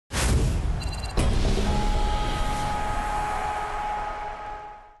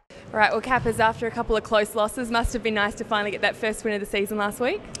Right, well, Cappers, after a couple of close losses, must have been nice to finally get that first win of the season last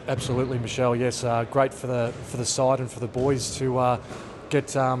week. Absolutely, Michelle. Yes, great for the side and for the boys to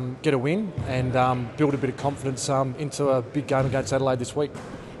get a win and build a bit of confidence into a big game against Adelaide this week.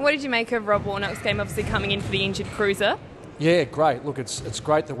 What did you make of Rob Warnock's game, obviously coming in for the injured cruiser? Yeah, great. Look, it's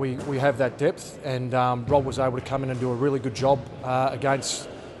great that we have that depth, and Rob was able to come in and do a really good job against,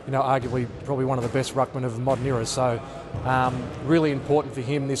 arguably probably one of the best ruckmen of the modern era. So really important for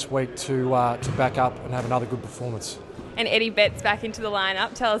him this week to back up and have another good performance. And Eddie Betts back into the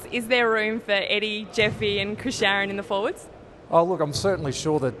lineup. Tell us, is there room for Eddie, Jeffy and Chris Sharon in the forwards? Oh, look, I'm certainly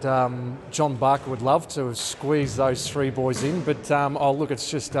sure that John Barker would love to have squeezed those three boys in, but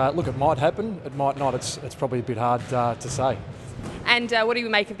it might happen, it might not. It's probably a bit hard to say. And what do you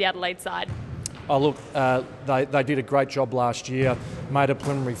make of the Adelaide side? Oh, look, they did a great job last year, made a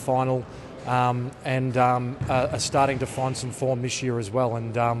preliminary final, and are starting to find some form this year as well.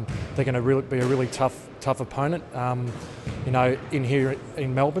 And they're going to be a really tough opponent, in here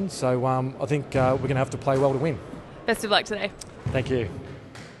in Melbourne. So I think we're going to have to play well to win. Best of luck today. Thank you.